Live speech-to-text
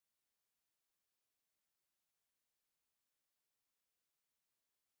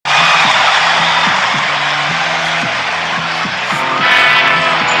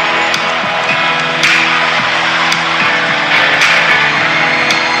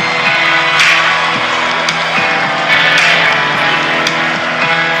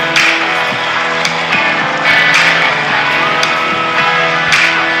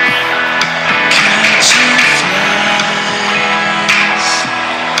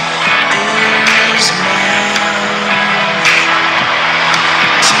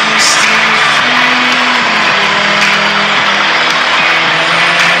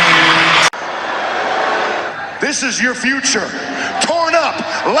This is your future. Torn up,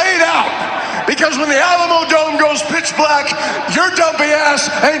 laid out. Because when the Alamo Dome goes pitch black, your dumpy ass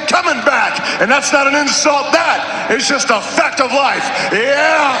ain't coming back. And that's not an insult. That is just a fact of life.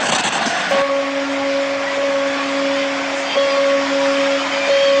 Yeah.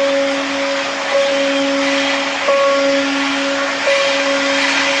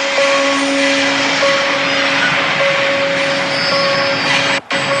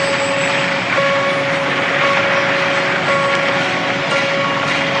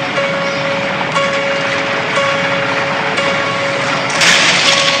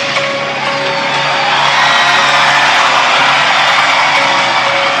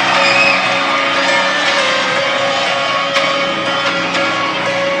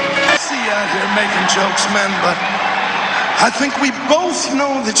 Making jokes, man, but I think we both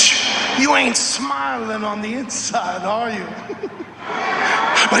know that you ain't smiling on the inside, are you?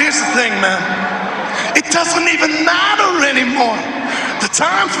 But here's the thing, man. It doesn't even matter anymore. The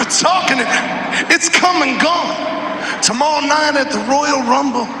time for talking, it's come and gone. Tomorrow night at the Royal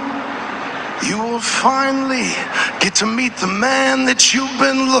Rumble, you will finally get to meet the man that you've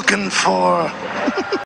been looking for.